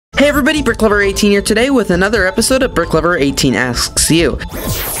Hey everybody, BRICKLOVER18 here today with another episode of BRICKLOVER18 Asks You.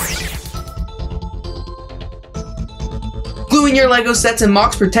 Gluing your LEGO sets and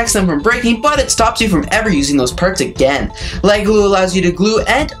MOCs protects them from breaking, but it stops you from ever using those parts again. LEGO allows you to glue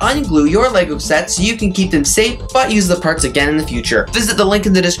and unglue your LEGO sets so you can keep them safe, but use the parts again in the future. Visit the link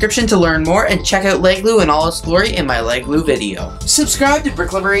in the description to learn more and check out LEGO in all its glory in my LEGO video. Subscribe to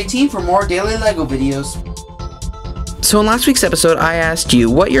BRICKLOVER18 for more daily LEGO videos. So in last week's episode, I asked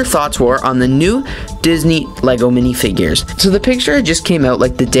you what your thoughts were on the new Disney LEGO minifigures. So the picture just came out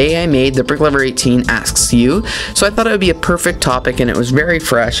like the day I made the BRICKLOVER18 Asks You, so I thought it would be a perfect topic and it was very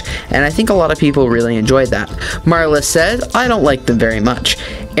fresh, and I think a lot of people really enjoyed that. Marla said, I don't like them very much.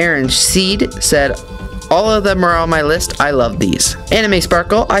 Aaron Seed said, all of them are on my list, I love these. Anime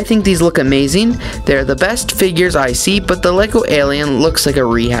Sparkle, I think these look amazing. They're the best figures I see, but the LEGO alien looks like a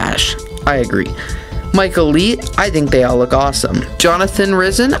rehash. I agree. Michael Lee, I think they all look awesome. Jonathan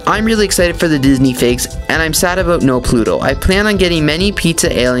Risen, I'm really excited for the Disney figs, and I'm sad about no Pluto. I plan on getting many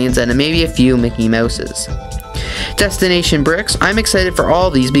pizza aliens and maybe a few Mickey Mouses. Destination Bricks, I'm excited for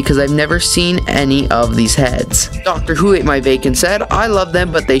all these because I've never seen any of these heads. Doctor Who Ate My Bacon said, I love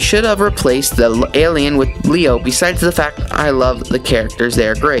them, but they should have replaced the alien with Leo. Besides the fact I love the characters,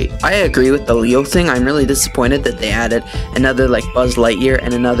 they're great. I agree with the Leo thing. I'm really disappointed that they added another like Buzz Lightyear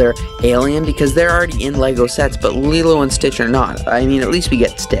and another alien because they're already in LEGO sets, but Lilo and Stitch are not. I mean, at least we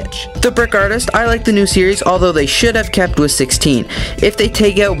get Stitch. The Brick Artist, I like the new series, although they should have kept with 16. If they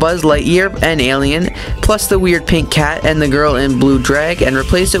take out Buzz Lightyear and Alien, plus the weird pink cat and the girl in blue drag, and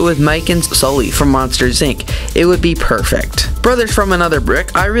replace it with Mike and Sully from Monsters Inc., it would be perfect. Brothers from Another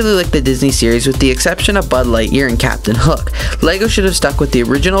Brick, I really like the Disney series with the exception of Buzz Lightyear and Captain Hook. LEGO should have stuck with the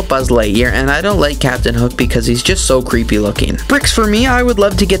original Buzz Lightyear, and I don't like Captain Hook because he's just so creepy looking. Bricks for me, I would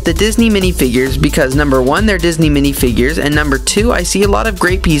love to get the Disney minifigures because number one, they're Disney minifigures, and number two, I see a lot of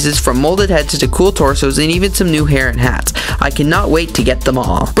great pieces from molded heads to cool torsos and even some new hair and hats. I cannot wait to get them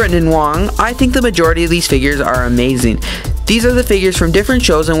all. Brendan Wong, I think the majority of these figures are amazing. These are the figures from different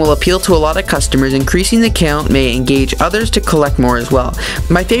shows and will appeal to a lot of customers. Increasing the count may engage others to collect more as well.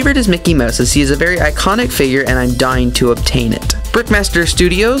 My favorite is Mickey Mouse, as he is a very iconic figure and I'm dying to obtain it. Brickmaster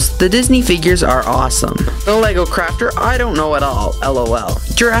Studios, the Disney figures are awesome. The Lego Crafter, I don't know at all, lol.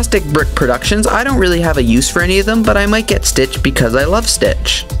 Jurassic Brick Productions, I don't really have a use for any of them, but I might get Stitch because I love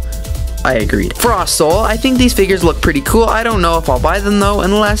Stitch. I agreed. Frost Soul, I think these figures look pretty cool. I don't know if I'll buy them though,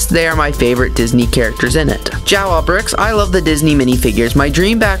 unless they are my favorite Disney characters in it. Jawa Bricks, I love the Disney minifigures. My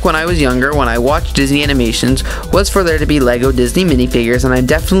dream back when I was younger, when I watched Disney animations, was for there to be LEGO Disney minifigures, and I'm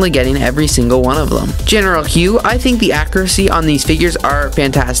definitely getting every single one of them. General Hugh, I think the accuracy on these figures are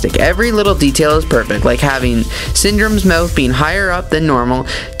fantastic. Every little detail is perfect, like having Syndrome's mouth being higher up than normal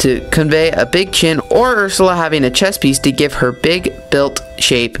to convey a big chin, or Ursula having a chest piece to give her big built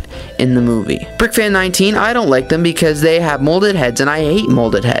shape in the movie. BrickFan19, I don't like them because they have molded heads and I hate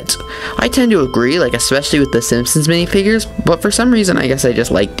molded heads. I tend to agree, like especially with the Simpsons minifigures, but for some reason I guess I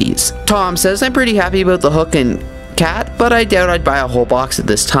just like these. Tom says, I'm pretty happy about the Hook and Cat, but I doubt I'd buy a whole box at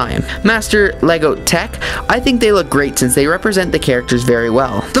this time. Master Lego Tech, I think they look great since they represent the characters very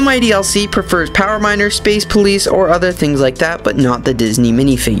well. The Mighty LC prefers Power Miners, Space Police, or other things like that, but not the Disney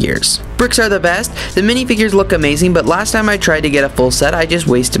minifigures. Bricks are the best. The minifigures look amazing, but last time I tried to get a full set, I just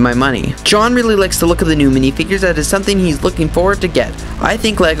wasted my money. John really likes the look of the new minifigures. That is something he's looking forward to get. I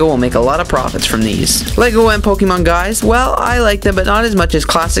think LEGO will make a lot of profits from these. LEGO and Pokemon guys, well, I like them, but not as much as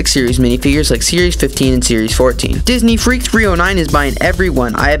classic series minifigures like Series 15 and Series 14. Disney Freak 309 is buying every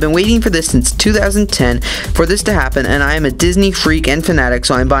one. I have been waiting for this since 2010 for this to happen, and I am a Disney freak and fanatic,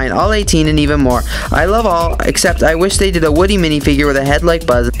 so I'm buying all 18 and even more. I love all, except I wish they did a Woody minifigure with a head like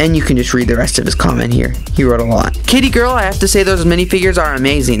Buzz, and you can just read the rest of his comment here. He wrote a lot. Kitty Girl, I have to say those minifigures are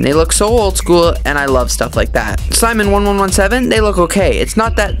amazing. They look so old school, and I love stuff like that. Simon1117, they look okay. It's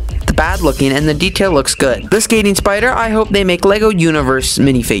not that bad looking, and the detail looks good. The Skating Spider, I hope they make LEGO Universe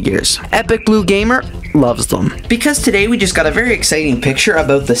minifigures. Epic Blue Gamer loves them. Because today we just got a very exciting picture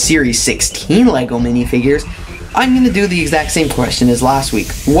about the Series 16 LEGO minifigures, I'm going to do the exact same question as last week.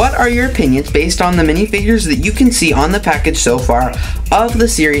 What are your opinions based on the minifigures that you can see on the package so far of the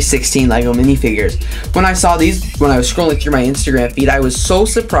Series 16 LEGO minifigures? When I saw these, when I was scrolling through my Instagram feed, I was so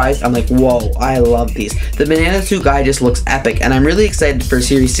surprised. I'm like, whoa, I love these. The banana suit guy just looks epic, and I'm really excited for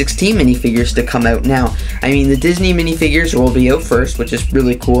Series 16 minifigures to come out now. I mean, the Disney minifigures will be out first, which is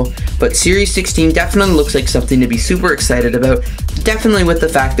really cool, but Series 16 definitely looks like something to be super excited about. Definitely with the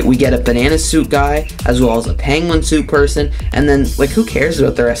fact that we get a banana suit guy, as well as a penguin suit person, and then, like, who cares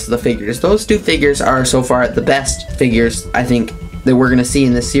about the rest of the figures? Those two figures are so far the best figures, I think, that we're going to see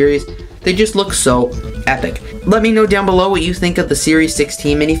in this series. They just look so epic. let me know down below what you think of the Series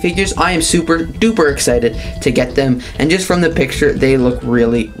 16 minifigures. I am super duper excited to get them, and just from the picture, they look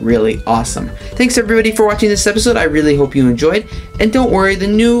really, really awesome. Thanks everybody for watching this episode. I really hope you enjoyed, and don't worry, the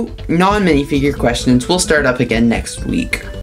new non-minifigure questions will start up again next week.